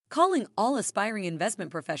calling all aspiring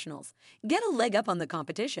investment professionals. Get a leg up on the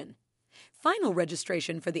competition. Final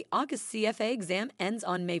registration for the August CFA exam ends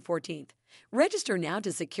on May 14th. Register now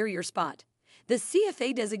to secure your spot. The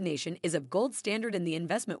CFA designation is of gold standard in the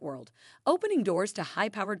investment world, opening doors to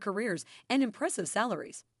high-powered careers and impressive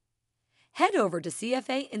salaries. Head over to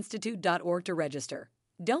cfainstitute.org to register.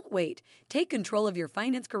 Don't wait. Take control of your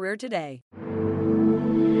finance career today.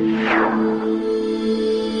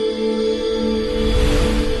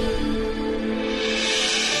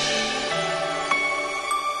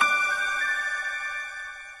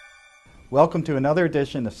 Welcome to another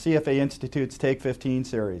edition of CFA Institute's Take 15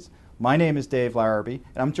 series. My name is Dave Larrabee,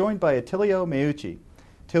 and I'm joined by Attilio Meucci.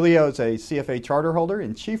 Attilio is a CFA charter holder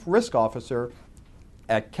and Chief Risk Officer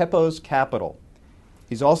at Kepos Capital.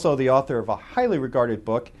 He's also the author of a highly regarded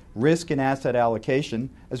book, Risk and Asset Allocation,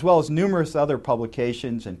 as well as numerous other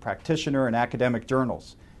publications in practitioner and academic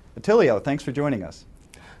journals. Attilio, thanks for joining us.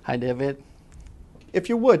 Hi, David. If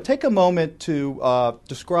you would, take a moment to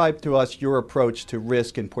describe to us your approach to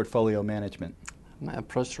risk and portfolio management. My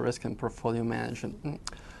approach to risk and portfolio management.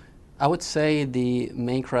 I would say the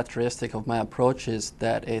main characteristic of my approach is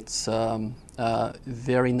that it's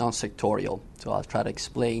very non-sectorial. So I'll try to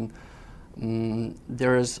explain.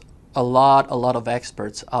 There's a lot of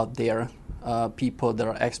experts out there, people that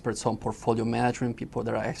are experts on portfolio management, people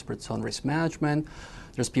that are experts on risk management.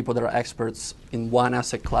 There's people that are experts in one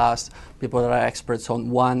asset class, people that are experts on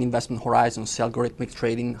one investment horizon, say algorithmic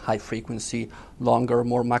trading, high frequency, longer,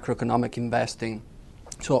 more macroeconomic investing.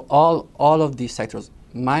 So all of these sectors.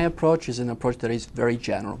 My approach is an approach that is very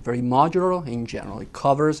general, very modular in general. It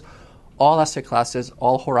covers all asset classes,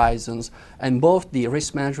 all horizons, and both the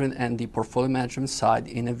risk management and the portfolio management side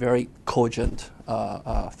in a very cogent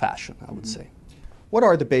fashion, I would say. What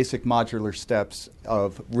are the basic modular steps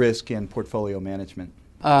of risk and portfolio management?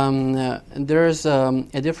 There's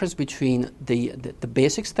a difference between the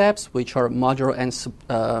basic steps, which are modular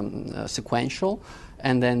and sequential,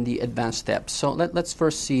 and then the advanced steps. So let's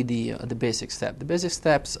first see the basic step. The basic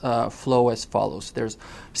steps flow as follows. There's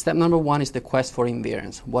step number one is the quest for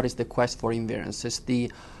invariance. What is the quest for invariance? It's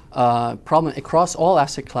the problem across all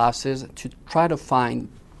asset classes to try to find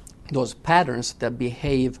those patterns that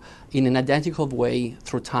behave in an identical way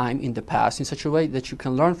through time in the past in such a way that you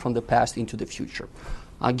can learn from the past into the future.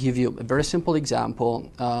 I'll give you a very simple example.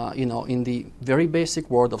 In the very basic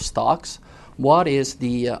world of stocks, what is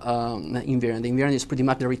the invariant? The invariant is pretty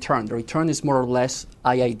much the return. The return is more or less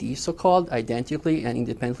IID, so-called, identically and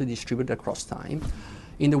independently distributed across time.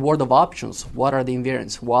 In the world of options, what are the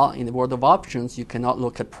invariants? Well, in the world of options, you cannot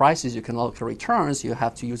look at prices, you cannot look at returns, you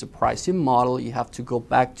have to use a pricing model, you have to go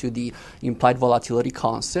back to the implied volatility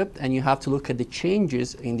concept, and you have to look at the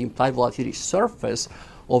changes in the implied volatility surface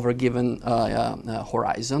over a given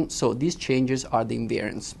horizon. So these changes are the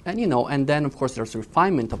invariants. And then of course there's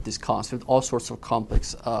refinement of this concept, all sorts of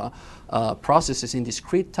complex processes in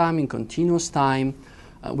discrete time, in continuous time.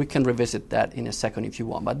 We can revisit that in a second if you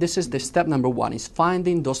want. But this is the step number one, is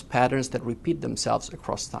finding those patterns that repeat themselves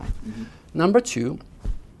across time. Mm-hmm. Number two,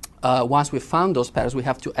 once we found those patterns, we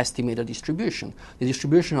have to estimate a distribution. The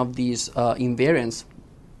distribution of these invariants,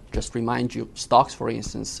 just remind you, stocks, for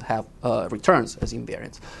instance, have returns as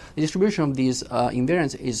invariants. The distribution of these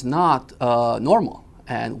invariants is not normal.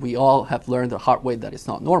 And we all have learned the hard way that it's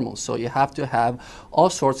not normal. So you have to have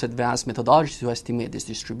all sorts of advanced methodologies to estimate this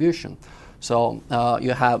distribution. So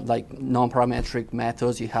you have like non-parametric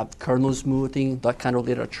methods, you have kernel smoothing, that kind of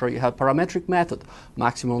literature. You have parametric method,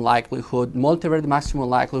 maximum likelihood, multivariate maximum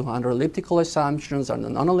likelihood under elliptical assumptions, under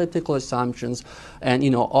non-elliptical assumptions, and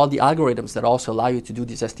all the algorithms that also allow you to do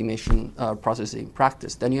this estimation process in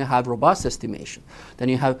practice. Then you have robust estimation. Then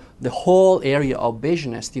you have the whole area of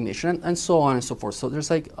Bayesian estimation, and so on and so forth. So there's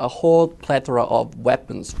like a whole plethora of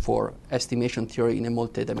weapons for estimation theory in a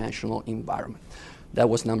multidimensional environment. That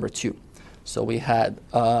was number two. So we had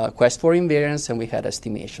quest for invariance and we had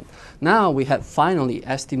estimation. Now we have finally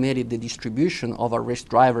estimated the distribution of our risk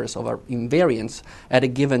drivers, of our invariance at a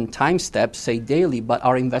given time step, say daily, but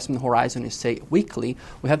our investment horizon is, say, weekly.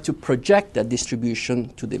 We have to project that distribution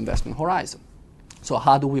to the investment horizon. So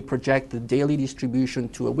how do we project the daily distribution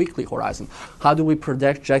to a weekly horizon? How do we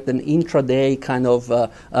project an intraday kind of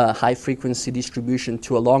high-frequency distribution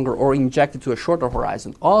to a longer or inject it to a shorter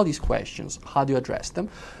horizon? All these questions, how do you address them?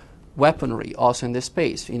 Weaponry also in this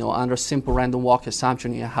space. Under simple random walk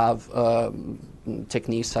assumption, you have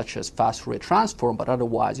techniques such as fast Fourier transform, but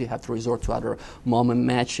otherwise you have to resort to other moment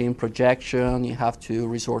matching, projection. You have to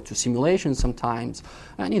resort to simulation sometimes,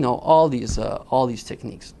 and all these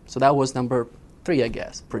techniques. So that was number 3, I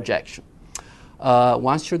guess, projection.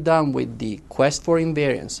 Once you're done with the quest for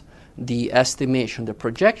invariance, the estimation, the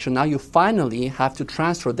projection, now you finally have to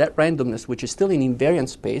transfer that randomness, which is still in invariant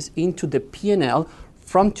space, into the P&L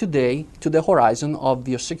from today to the horizon of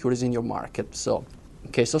your securities in your market. So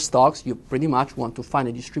in case of stocks, you pretty much want to find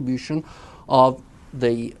a distribution of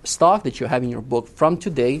the stock that you have in your book from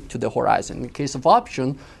today to the horizon. In the case of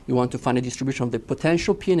option, you want to find a distribution of the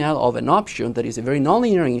potential P&L of an option that is a very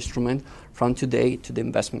nonlinear instrument from today to the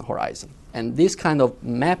investment horizon. And this kind of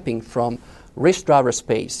mapping from risk driver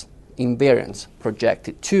space, invariance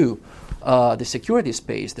projected, to the security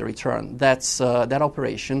space, the return, that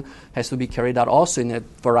operation has to be carried out also in a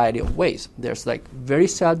variety of ways. There's like very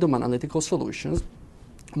seldom analytical solutions,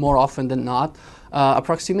 more often than not,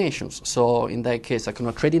 approximations. So in that case, like on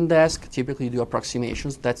a trading desk, typically you do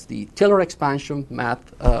approximations. That's the Taylor expansion,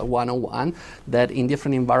 Math 101, that in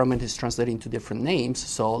different environments is translated into different names.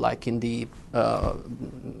 So like in the,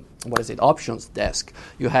 options desk,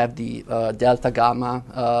 you have the delta,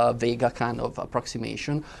 gamma, vega kind of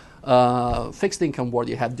approximation. Fixed income world,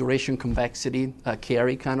 you have duration, convexity,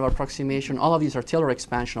 carry kind of approximation. All of these are Taylor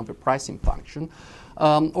expansion of a pricing function.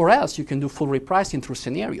 Or else you can do full repricing through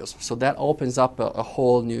scenarios. So that opens up a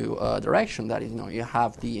whole new direction. That is, you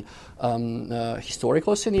have the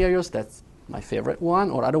historical scenarios. That's my favorite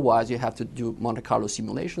one. Or otherwise, you have to do Monte Carlo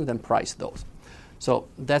simulations and price those. So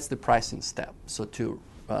that's the pricing step. So to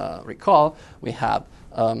recall, we have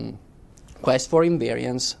quest for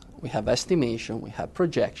invariance, we have estimation, we have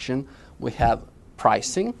projection, we have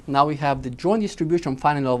pricing. Now we have the joint distribution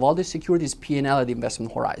finally of all the securities P&L at the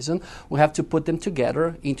investment horizon. We have to put them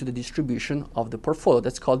together into the distribution of the portfolio.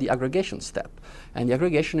 That's called the aggregation step. And the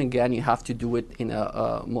aggregation, again, you have to do it in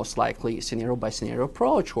a most likely scenario-by-scenario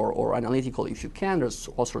approach or analytical if you can. There's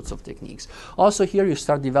all sorts of techniques. Also here you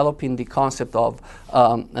start developing the concept of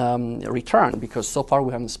return, because so far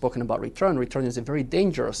we haven't spoken about return. Return is a very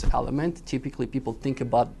dangerous element. Typically people think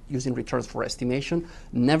about using returns for estimation.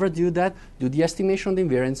 Never do that. Do the estimation on the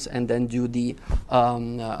invariance and then do the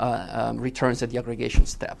returns at the aggregation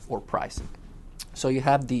step or pricing. So you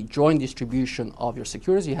have the joint distribution of your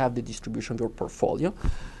securities, you have the distribution of your portfolio.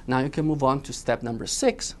 Now you can move on to step number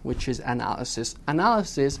 6, which is analysis.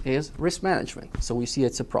 Analysis is risk management. So we see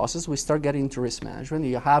it's a process. We start getting into risk management.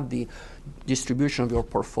 You have the distribution of your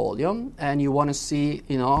portfolio, and you want to see,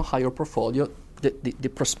 how your portfolio, the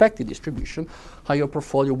prospective distribution, how your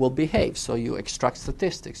portfolio will behave. So you extract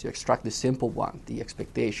statistics, you extract the simple one, the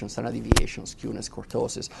expectations, standard deviations, skewness,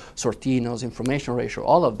 kurtosis, sortinos, information ratio,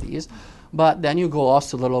 all of these. But then you go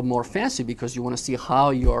also a little more fancy because you want to see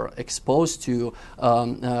how you're exposed to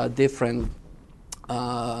different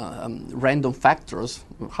random factors,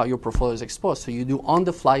 how your portfolio is exposed. So you do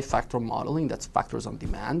on-the-fly factor modeling, that's factors on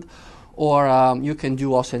demand. Or you can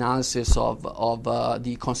do also analysis of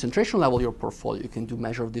the concentration level of your portfolio. You can do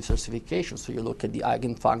measure of diversification. So you look at the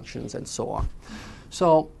eigenfunctions and so on.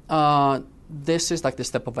 So this is like the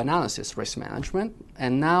step of analysis, risk management.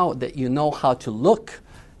 And now that you know how to look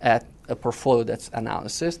at a portfolio that's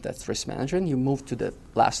analysis, that's risk management, you move to the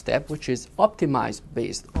last step, which is optimize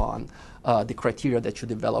based on the criteria that you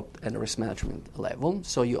developed at the risk management level.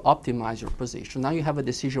 So you optimize your position. Now you have a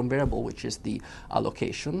decision variable, which is the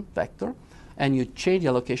allocation vector, and you change the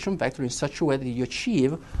allocation vector in such a way that you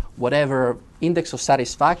achieve whatever index of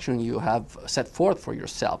satisfaction you have set forth for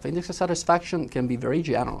yourself. Index of satisfaction can be very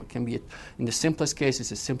general. It can be, in the simplest case,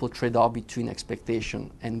 it's a simple trade-off between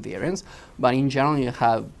expectation and variance. But in general, you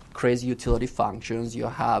have crazy utility functions, you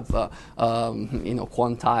have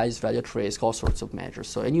quantized value at risk, all sorts of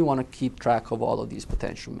measures. And you want to keep track of all of these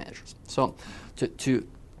potential measures. So to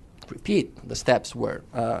repeat, the steps were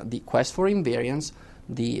the quest for invariance,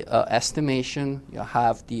 the estimation, you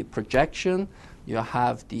have the projection, you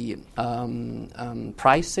have the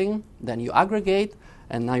pricing, then you aggregate,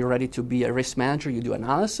 and now you're ready to be a risk manager, you do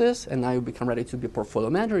analysis, and now you become ready to be a portfolio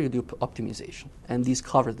manager, you do optimization. And these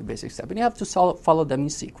cover the basic steps. And you have to follow them in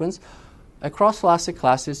sequence. Across all asset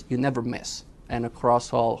classes, you never miss, and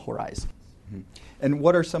across all horizons. Mm-hmm. And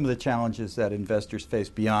what are some of the challenges that investors face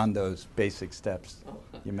beyond those basic steps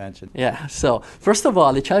you mentioned? Yeah, so first of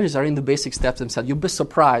all, the challenges are in the basic steps themselves. You'll be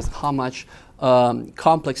surprised how much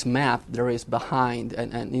complex math there is behind,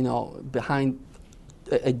 behind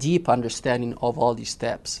a deep understanding of all these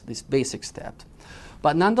steps, these basic steps.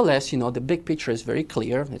 But nonetheless, the big picture is very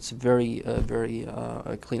clear. It's a very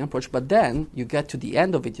clean approach. But then you get to the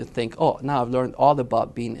end of it, you think, oh, now I've learned all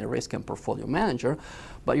about being a risk and portfolio manager.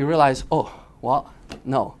 But you realize,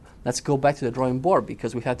 no, let's go back to the drawing board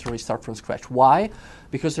because we had to restart from scratch. Why?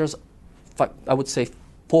 Because there's, I would say,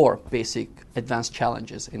 4 basic advanced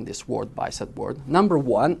challenges in this world, buy-side world. Number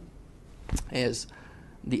 1 is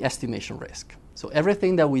the estimation risk. So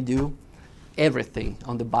everything that we do everything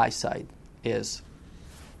on the buy side is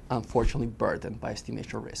unfortunately burdened by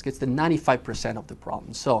estimation risk. It's the 95% of the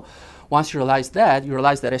problem. So once you realize that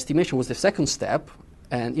estimation was the second step,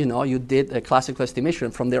 and you did a classical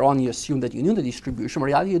estimation. From there on, you assume that you knew the distribution. In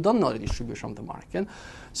reality, you don't know the distribution of the market.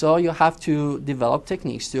 So you have to develop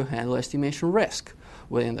techniques to handle estimation risk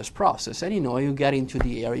within this process. And you get into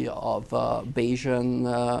the area of Bayesian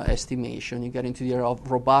estimation. You get into the area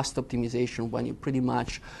of robust optimization when you pretty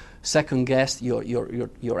much second guess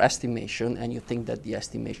your estimation, and you think that the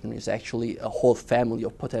estimation is actually a whole family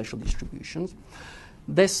of potential distributions.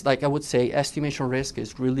 This, I would say, estimation risk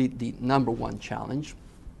is really the number one challenge.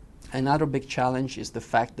 Another big challenge is the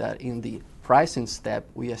fact that in the pricing step,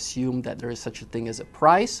 we assume that there is such a thing as a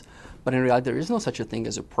price, but in reality, there is no such a thing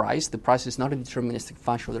as a price. The price is not a deterministic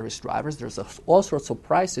function of the risk drivers. There's all sorts of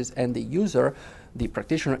prices, and the user, the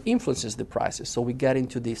practitioner, influences the prices. So we get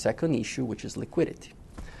into the second issue, which is liquidity.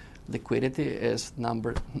 Liquidity is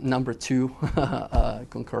number two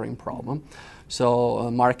concurring problem. So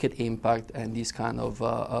market impact and these kind of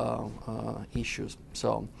issues.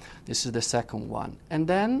 So this is the second one. And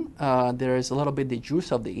then there is a little bit the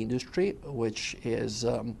juice of the industry, which is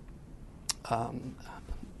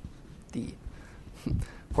the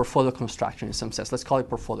portfolio construction in some sense. Let's call it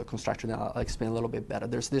portfolio construction, and I'll explain a little bit better.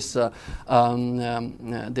 There's this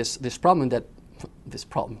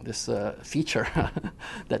feature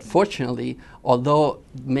that fortunately, although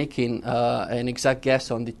making an exact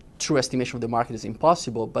guess on the true estimation of the market is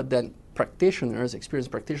impossible, but then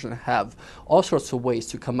experienced practitioners have all sorts of ways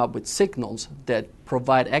to come up with signals that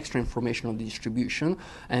provide extra information on the distribution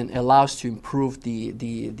and allows to improve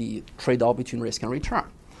the trade-off between risk and return.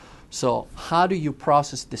 So how do you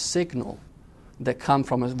process the signal that come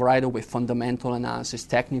from a variety of fundamental analysis,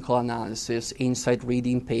 technical analysis, insight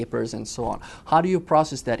reading papers, and so on? How do you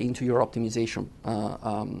process that into your optimization,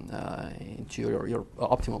 into your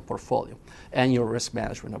optimal portfolio and your risk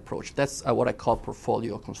management approach? That's what I call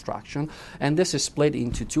portfolio construction. And this is split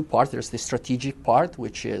into two parts. There's the strategic part,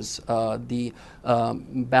 which is the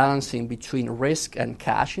balancing between risk and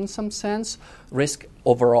cash in some sense, risk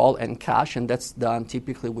overall and cash, and that's done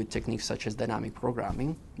typically with techniques such as dynamic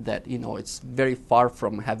programming that, it's very far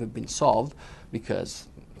from having been solved because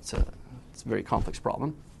it's a very complex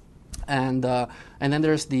problem. And then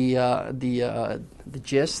there's the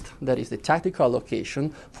gist, that is the tactical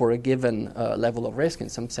allocation for a given level of risk in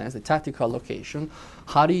some sense, the tactical allocation.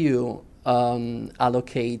 How do you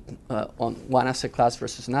allocate on one asset class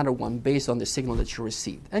versus another one based on the signal that you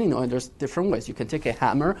received? And and there's different ways. You can take a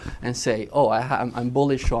hammer and say, I'm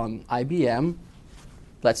bullish on IBM,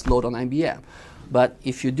 let's load on IBM. But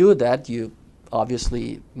if you do that, you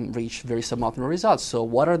obviously reach very suboptimal results. So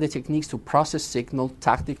what are the techniques to process signal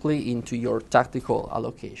tactically into your tactical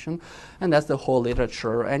allocation? And that's the whole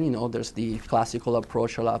literature. And there's the classical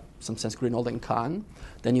approach, some sense Greenwald and Kahn.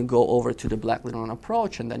 Then you go over to the Black-Liderman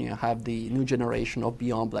approach, and then you have the new generation of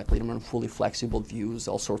beyond Black-Liderman, fully flexible views,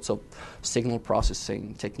 all sorts of signal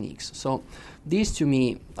processing techniques. So these to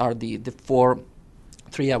me are the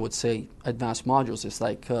three, I would say, advanced modules. It's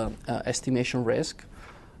like estimation risk,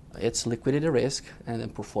 it's liquidity risk, and then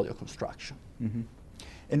portfolio construction. Mm-hmm.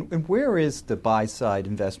 And where is the buy-side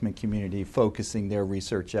investment community focusing their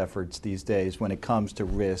research efforts these days when it comes to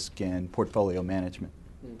risk and portfolio management?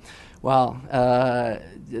 Well,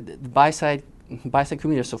 the buy-side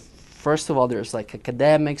community, so first of all, there's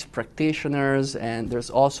academics, practitioners, and there's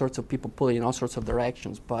all sorts of people pulling in all sorts of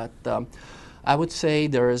directions. But I would say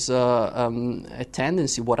there is a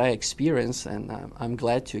tendency, what I experience, and I'm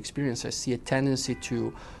glad to experience, I see a tendency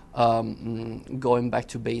to going back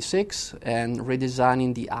to basics and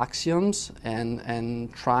redesigning the axioms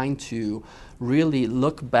and trying to really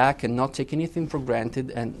look back and not take anything for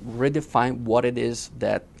granted and redefine what it is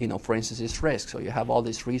that, for instance, is risk. So you have all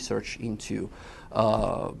this research into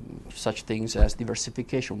such things as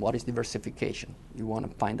diversification. What is diversification? You want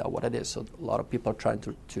to find out what it is. So a lot of people are trying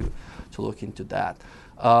to look into that.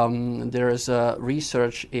 There is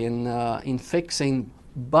research in fixing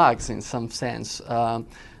bugs in some sense.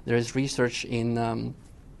 There is research in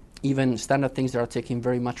even standard things that are taken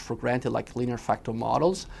very much for granted, like linear factor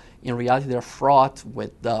models. In reality, they're fraught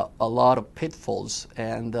with a lot of pitfalls,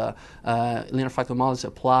 and linear factor models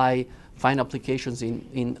find applications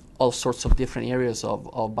in all sorts of different areas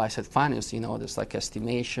of buy-side finance. There's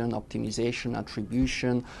estimation, optimization,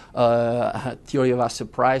 attribution, theory of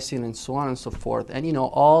asset pricing, and so on and so forth. And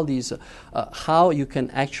all these, how you can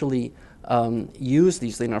actually use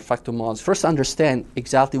these linear factor models. First, understand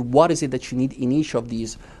exactly what is it that you need in each of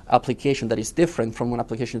these applications that is different from one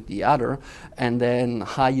application to the other, and then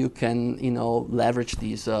how you can leverage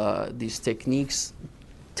these techniques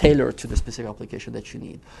tailored to the specific application that you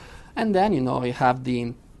need. And then, you have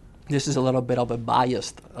this is a little bit of a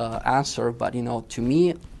biased answer, but, to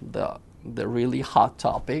me, the really hot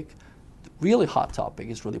topic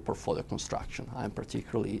is really portfolio construction. I'm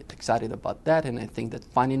particularly excited about that, and I think that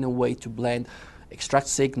finding a way to extract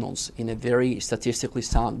signals in a very statistically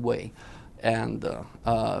sound way and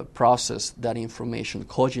process that information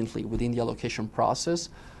cogently within the allocation process,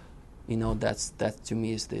 that to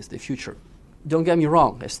me is the future. Don't get me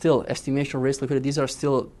wrong, still estimation, risk, liquidity, these are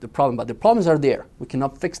still the problem, but the problems are there. We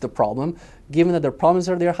cannot fix the problem. Given that the problems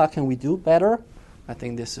are there, how can we do better? I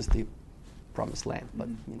think this is the promised land, but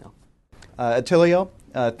Attilio,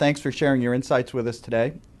 thanks for sharing your insights with us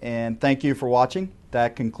today, and thank you for watching.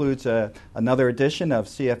 That concludes another edition of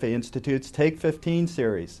CFA Institute's Take 15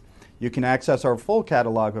 series. You can access our full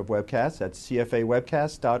catalog of webcasts at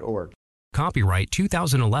cfawebcast.org. Copyright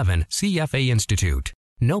 2011 CFA Institute.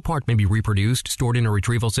 No part may be reproduced, stored in a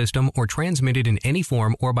retrieval system, or transmitted in any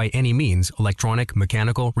form or by any means, electronic,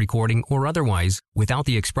 mechanical, recording, or otherwise, without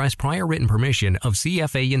the express prior written permission of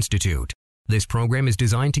CFA Institute. This program is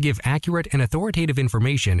designed to give accurate and authoritative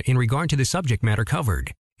information in regard to the subject matter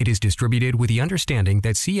covered. It is distributed with the understanding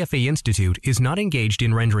that CFA Institute is not engaged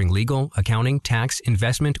in rendering legal, accounting, tax,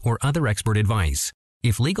 investment, or other expert advice.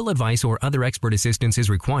 If legal advice or other expert assistance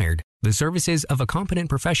is required, the services of a competent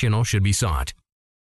professional should be sought.